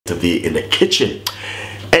to be in the kitchen.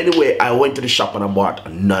 Anyway, I went to the shop and I bought a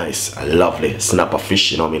nice, lovely snapper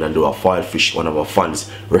fish, you know what I mean, and do a foil fish. One of our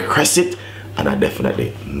fans requested, and I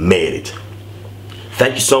definitely made it.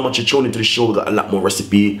 Thank you so much for tuning into the show. We got a lot more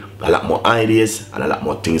recipe, a lot more ideas, and a lot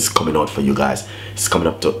more things coming out for you guys. It's coming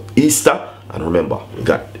up to Easter, and remember, we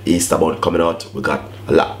got Easter bun coming out. We got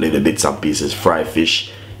a lot, little bits and pieces, fried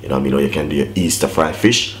fish. You know what I mean? You can do your Easter fried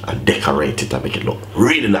fish and decorate it and make it look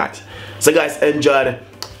really nice. So guys, enjoy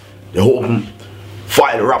the whole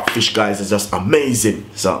foil wrap fish, guys. It's just amazing.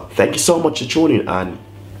 So thank you so much for tuning, and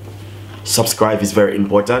subscribe is very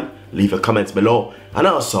important. Leave your comments below, and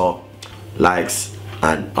also likes,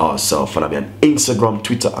 and also follow me on Instagram,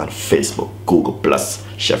 Twitter, and Facebook. Google plus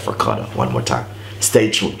Chef Ricardo. One more time. Stay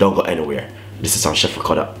tuned, don't go anywhere. This is on Chef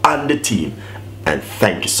Ricardo and the team, and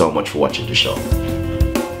thank you so much for watching the show.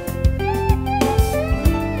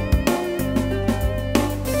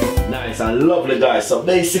 Nice and lovely, guys. So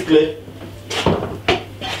basically,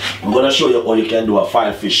 I'm gonna show you how you can do a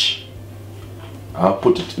file fish. I'll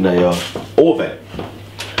put it in your oven.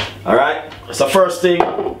 Alright, so first thing,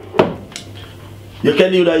 you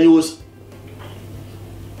can either use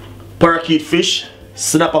parakeet fish,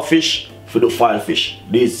 snapper fish for the file fish.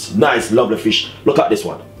 This nice lovely fish. Look at this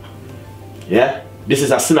one. Yeah, this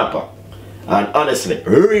is a snapper, and honestly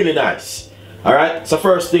really nice. Alright, so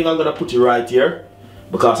first thing, I'm gonna put it right here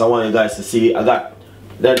because I want you guys to see.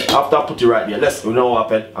 Then after I put it right there, let's you know what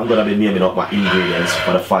happened. I'm gonna be naming up my ingredients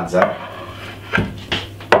for the fans.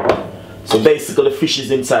 So basically the fish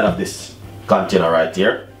is inside of this container right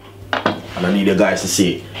here, and I need you guys to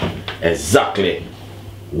see exactly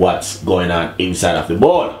what's going on inside of the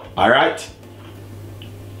bowl. Alright,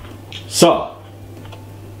 so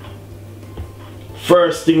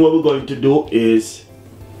first thing what we're going to do is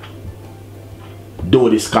do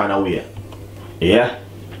this kind of way. Yeah,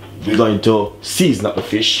 we're going to season up the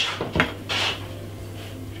fish,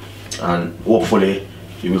 and hopefully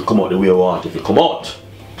it will come out the way we want it to come out.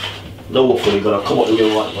 No, hopefully it's gonna come out the way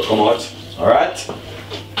we want it to come out. Alright?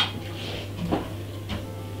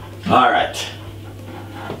 Alright.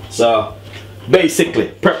 So basically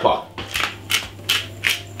pepper.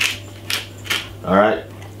 Alright.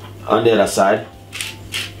 On the other side.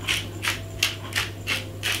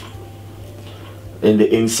 In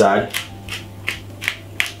the inside.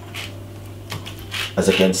 As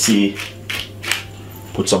you can see,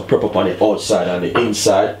 put some pepper on the outside and the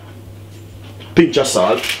inside. Pinch of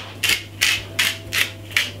salt.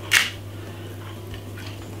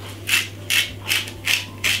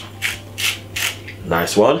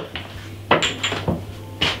 Nice one.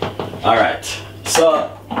 Alright, so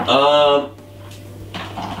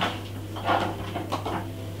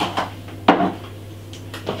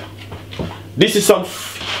this is some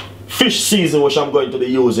fish season which I'm going to be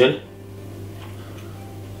using.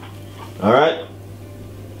 Alright,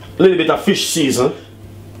 a little bit of fish season.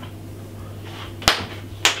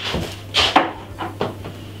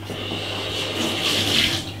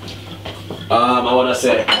 I want to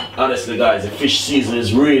say honestly, guys, the fish season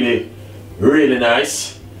is really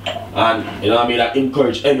nice, and you know what I mean, I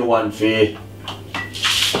encourage anyone to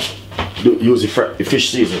use the fish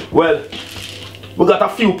season. Well, we got a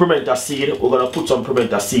few pimento seed. We're gonna put some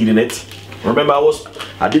pimento seed in it. Remember,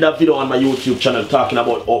 I did a video on my YouTube channel talking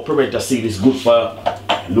about how pimento seed is good for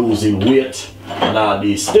losing weight and all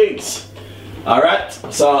these things. Alright,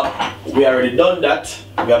 so we already done that.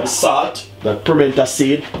 We have the salt, the pimento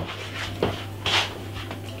seed.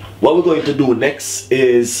 What we're going to do next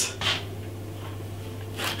is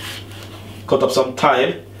cut up some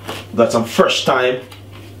thyme. We got some fresh thyme.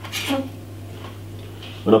 I'm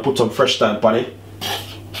gonna put some fresh thyme on it.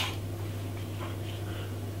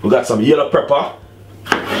 We got some yellow pepper.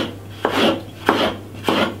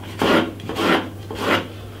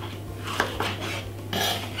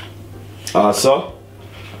 Also,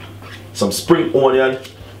 some spring onion.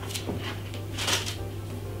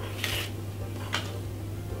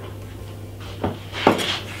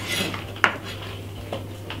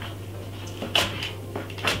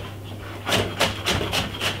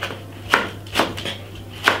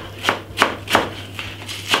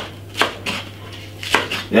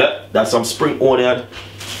 Yeah, that's some spring onion.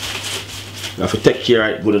 You have to take care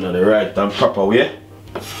of it good in the right and proper way.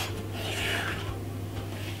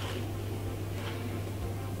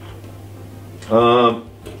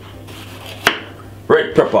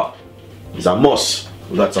 Red pepper is a must.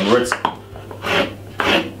 We got some red.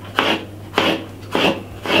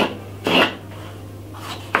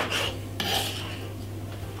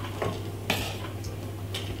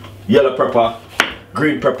 Yellow pepper,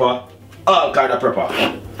 green pepper, all kind of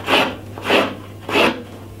pepper.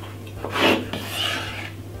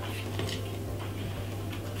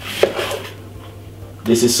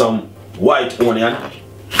 This is some white onion.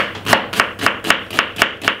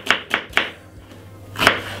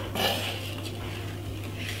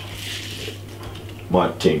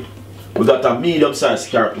 Mad thing. We got a medium sized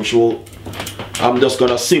carrot, which I'm just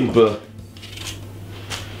gonna simple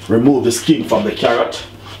remove the skin from the carrot.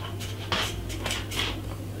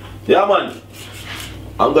 Yeah man,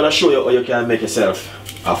 I'm gonna show you how you can make yourself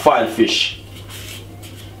a filed fish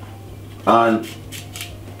and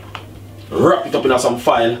wrap it up in some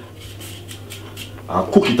foil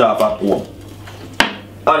and cook it up at home.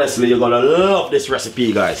 Honestly, you're gonna love this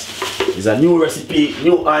recipe, guys. It's a new recipe,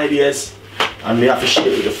 new ideas, and we have to share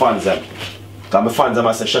it with the fans. Because my fans,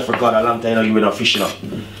 I say, Chef Ricardo, a long time you been a fish, you know.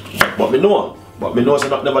 But me know it's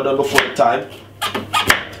not never done before the time.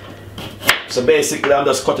 So basically, I'm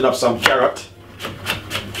just cutting up some carrot.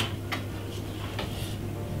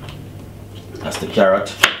 That's the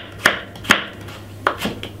carrot.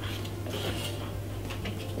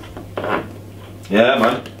 Yeah,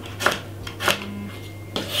 man.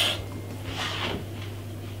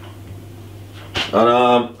 And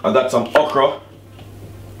I got some okra.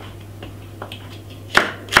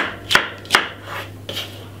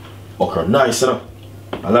 Okra, nice, you know.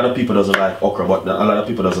 A lot of people doesn't like okra, but a lot of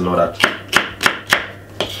people doesn't know that.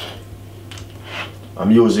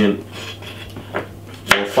 I'm using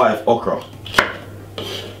 5 okra.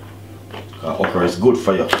 Okra is good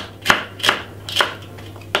for you.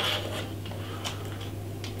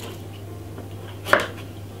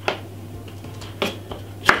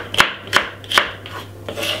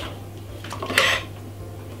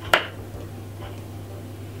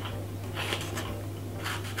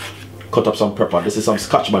 Cut up some pepper. This is some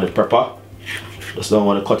scotch bonnet pepper. Just don't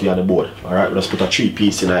want to cut it on the board. Alright, let's put a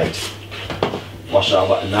 3-piece in it. Wash it out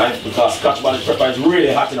with the knife because scotch bonnet pepper is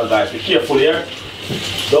really hot, you know, guys. Be careful here.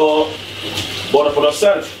 Don't burn up on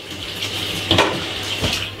yourself.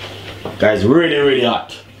 Guys, really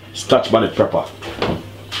hot. Scotch bonnet pepper.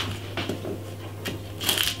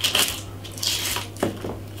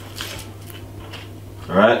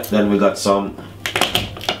 Alright, then we got some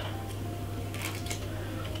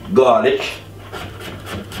garlic.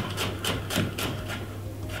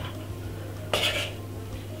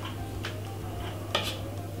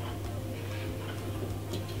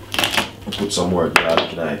 Put some more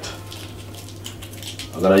garlic in it.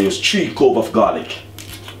 I'm gonna use 3 cloves of garlic.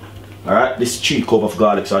 Alright, this is 3 cloves of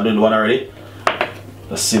garlic, so I'm doing one already.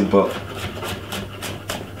 That's simple.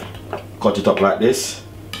 Cut it up like this.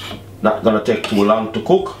 Not gonna take too long to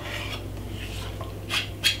cook.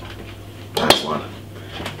 Nice one.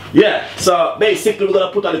 Yeah, so basically we're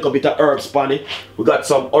gonna put a little bit of herbs on it. We got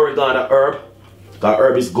some oregano herb. That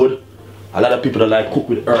herb is good. A lot of people don't like cook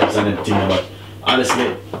with herbs and everything, but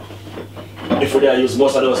honestly, if we use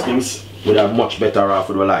most of those things, we'd have much better off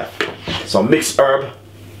with our life. Some mixed herb.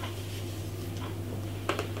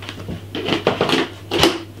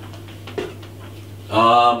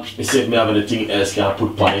 Let's see if we have anything else can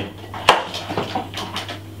put on it.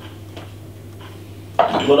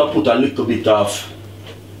 I'm gonna put a little bit of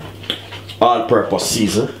all-purpose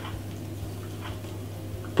season.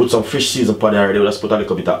 Put some fish season on there already. Let's put a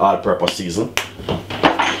little bit of all-purpose season.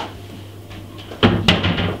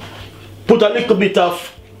 Put a little bit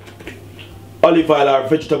of olive oil or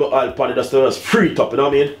vegetable oil on it just to free it up, you know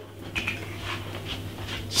what I mean?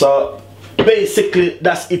 So basically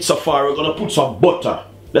that's it so far. We're gonna put some butter.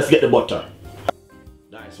 Let's get the butter.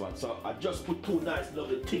 Nice one. So I just put 2 nice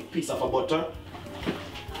lovely thick pieces of butter.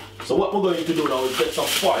 So what we're going to do now is get some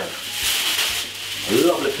foil. A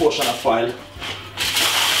lovely portion of foil.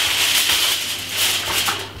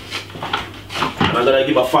 And I'm gonna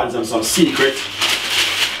give our fans some secret.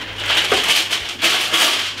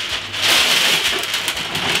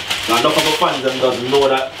 Now enough of our fans doesn't know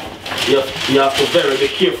that you have to very be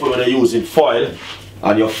careful when you're using foil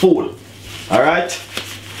on your food. Alright?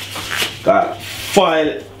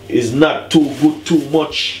 Foil is not too good too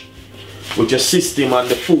much with your system and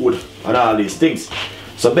the food and all these things.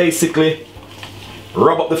 So basically,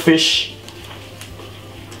 rub up the fish.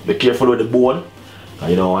 Be careful with the bone.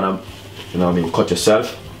 You don't want to, cut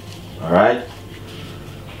yourself. Alright?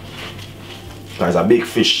 There's a big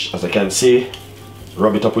fish, as I can see.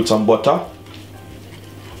 Rub it up with some butter.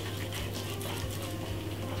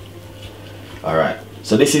 Alright,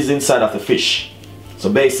 so this is inside of the fish. So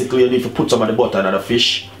basically you need to put some of the butter in the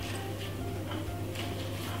fish.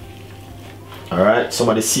 Alright, some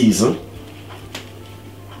of the season.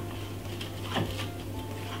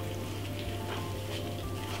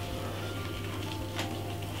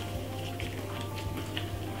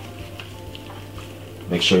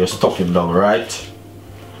 Make sure you stuff him down right.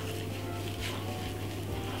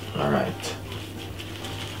 Alright.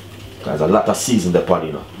 There's a lot of season the pan,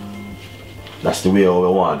 you know. That's the way we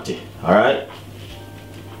want it. Alright?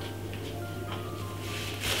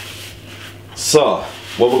 So,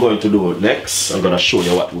 what we're going to do next, I'm going to show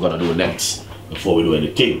you what we're going to do next before we do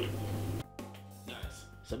anything. Nice.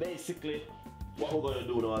 So basically, what we're going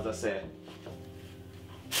to do now, as I said,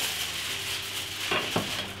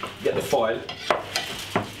 get the foil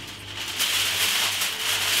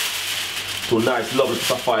to a nice lovely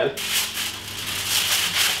piece of foil.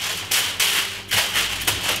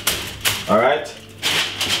 Alright,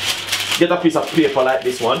 get a piece of paper like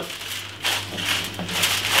this one.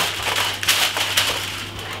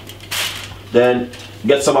 Then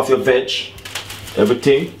get some of your veg,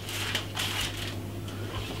 everything.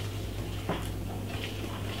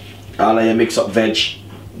 All of your mix up veg,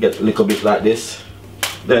 get a little bit like this.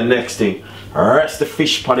 Then next thing, rest the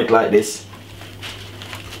fish on it like this.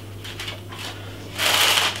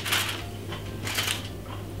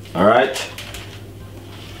 Alright.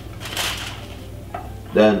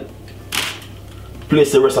 Then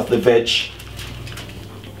place the rest of the veg.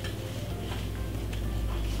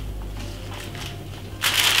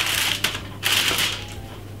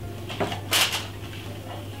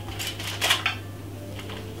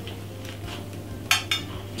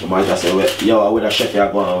 You might just say, yo, with a chef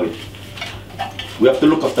you're going with. We have to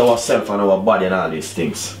look after ourselves and our body and all these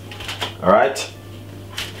things. Alright?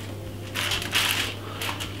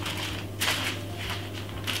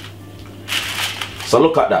 So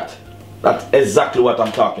look at that. That's exactly what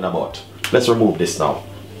I'm talking about. Let's remove this now.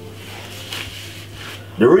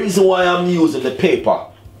 The reason why I'm using the paper,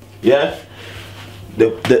 yeah,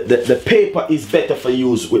 the paper is better for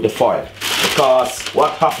use with the foil, because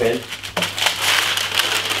what happened,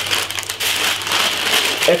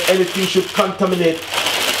 if anything should contaminate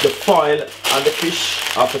the foil and the fish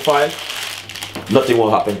of the foil, nothing will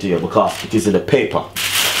happen to you because it is in the paper.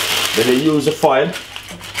 Then you use the foil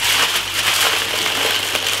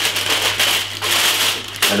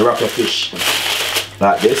and wrap your fish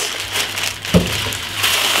like this,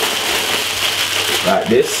 like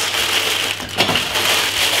this,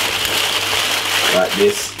 like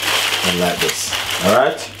this, and like this.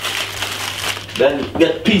 Alright? Then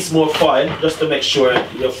get a piece more foil just to make sure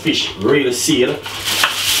your fish really seal. And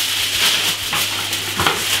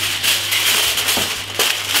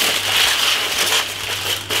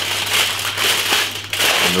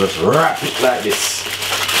just wrap it like this.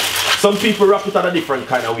 Some people wrap it in a different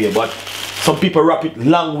kind of way, but some people wrap it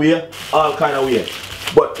long way, all kind of way.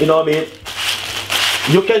 But you know what I mean?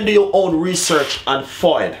 You can do your own research on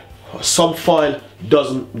foil. Some foil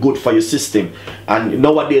doesn't good for your system, and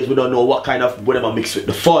nowadays we don't know what kind of whatever mix with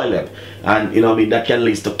the foil in. And you know what I mean, that can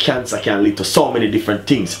lead to cancer, can lead to so many different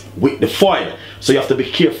things with the foil. So you have to be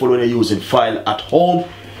careful when you're using foil at home.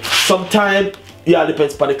 Sometimes, yeah, it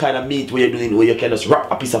depends on the kind of meat where you're doing, where you can just wrap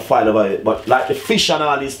a piece of foil over it. But like the fish and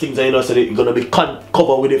all these things, you know, so they're gonna be covered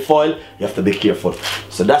with the foil, you have to be careful.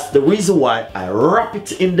 So that's the reason why I wrap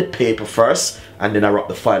it in the paper first, and then I wrap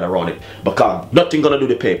the foil around it, because nothing gonna do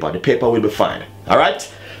the paper will be fine. All right,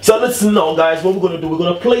 so listen now guys, what we're gonna do, we're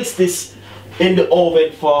gonna place this in the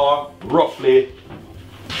oven for roughly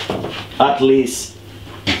at least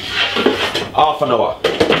half an hour.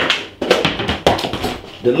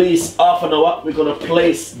 The least half an hour. We're gonna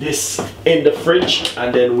place this in the fridge,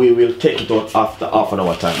 and then we will take it out after half an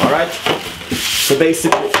hour time. All right, so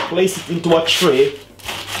basically place it into a tray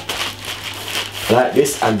like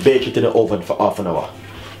this and bake it in the oven for half an hour.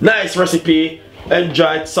 Nice recipe.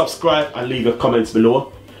 Enjoy it, subscribe, and leave your comments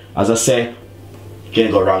below. As I say,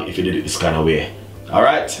 can't go wrong if you did it this kind of way.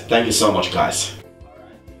 Alright, thank you so much guys.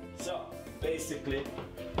 Alright, so basically,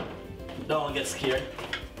 don't get scared,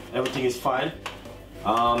 everything is fine.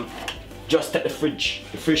 Just take the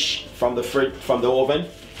fish from the oven.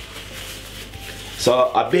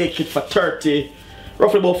 So I bake it for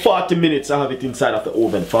roughly about 40 minutes. I have it inside of the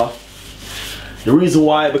oven for. The reason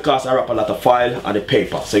why, because I wrap a lot of foil and the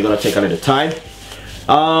paper, so you're gonna take a little time.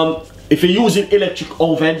 If you're using electric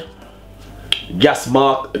oven, gas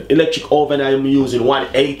mark electric oven, I am using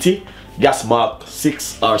 180. Gas mark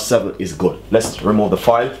 6 or 7 is good. Let's remove the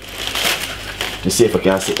foil to see if I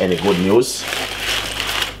can see any good news.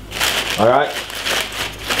 All right.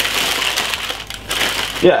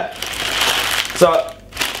 Yeah. So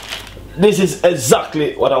this is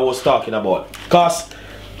exactly what I was talking about, because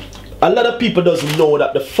a lot of people doesn't know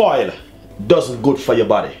that the foil doesn't good for your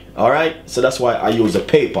body. Alright, so that's why I use the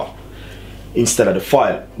paper instead of the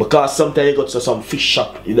foil, because sometimes you go to some fish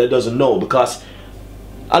shop that doesn't know, because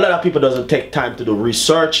a lot of people doesn't take time to do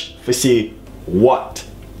research to see what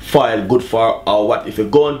foil good for, or what if you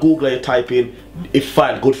go on Google and you type in if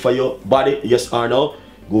foil good for your body, yes or no,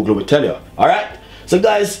 Google will tell you. Alright? So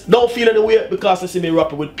guys, don't feel any way because you see me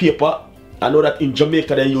wrap it with paper. I know that in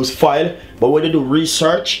Jamaica they use foil, but when you do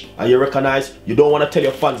research and you recognize, you don't want to tell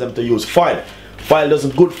your fans them to use foil. Foil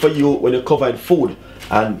doesn't good for you when you're covering food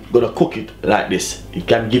and gonna cook it like this. It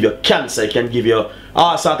can give you cancer, it can give you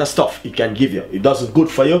all sort of stuff. It can give you. It doesn't good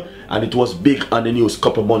for you, and it was big on the news a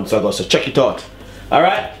couple months ago. So check it out.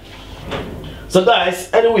 Alright? So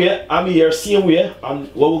guys, anyway, I'm here same way, and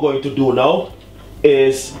what we're going to do now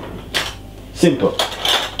is simple.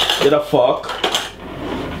 Get a fork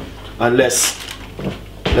and let's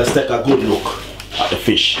take a good look at the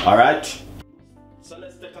fish. Alright? So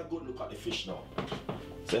let's take a good look at the fish now.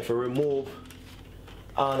 So if we remove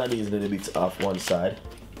all of these little bits off one side,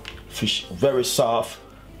 fish very soft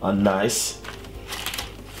and nice.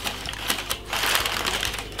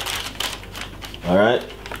 Alright?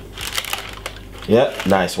 Yeah,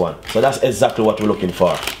 nice one. So that's exactly what we're looking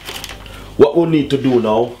for. What we need to do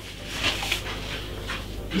now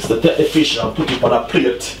is to take the fish and put it on a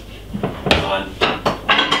plate and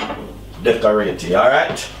decorate it.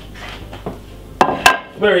 Alright?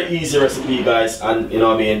 Very easy recipe, guys, and you know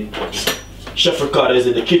what I mean, Chef Ricardo is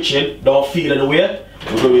in the kitchen. Don't feel any way.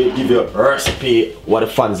 We're going to give you a recipe what the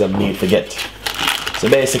fans them need to get. So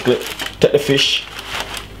basically, take the fish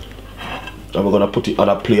and we're going to put it on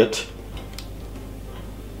a plate.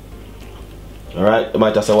 Alright, you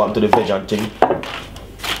might have to want to the veg and thing.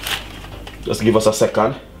 Just give us a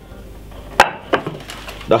second.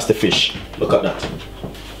 That's the fish. Look at that.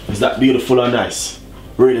 Is that beautiful and nice?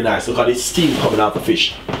 Really nice. Look at the steam coming out of the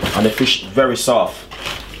fish. And the fish very soft.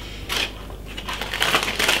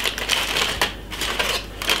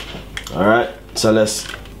 Alright, so let's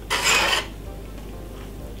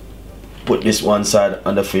put this one side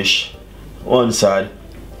on the fish. One side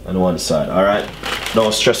and one side. Alright,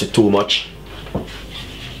 don't stress it too much.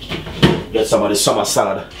 Get some of the summer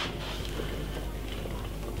salad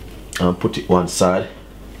and put it one side.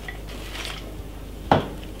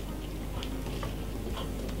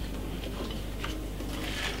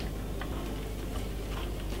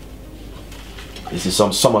 This is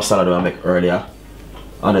some summer salad that I make earlier.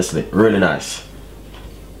 Honestly, really nice.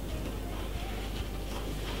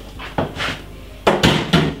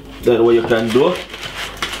 Then what you can do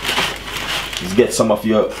is get some of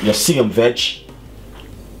your same veg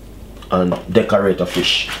and decorate a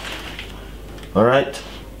fish. Alright?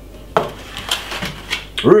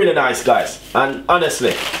 Really nice, guys. And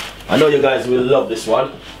honestly, I know you guys will love this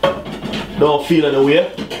one. Don't feel any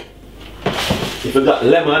way. If you got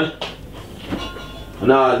lemon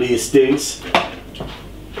and all these things,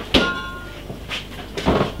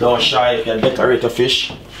 don't shy, you can decorate a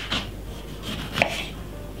fish.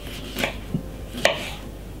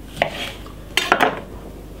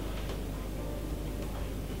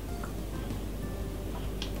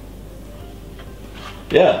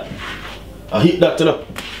 Yeah, I heat that, you know.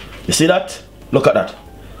 You see that? Look at that.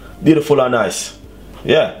 Beautiful and nice.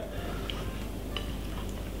 Yeah.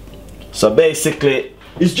 So basically,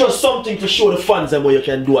 it's just something to show the fans them what you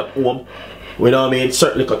can do at home. You know what I mean?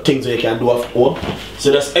 Certainly got things that you can do at home.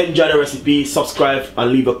 So just enjoy the recipe, subscribe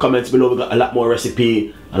and leave your comments below. We got a lot more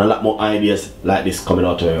recipe and a lot more ideas like this coming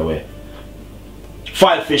out your way.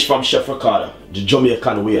 File fish from Chef Ricardo, the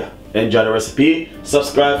Jamaican way. Enjoy the recipe,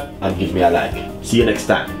 subscribe and give me a like. See you next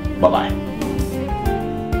time. Bye bye.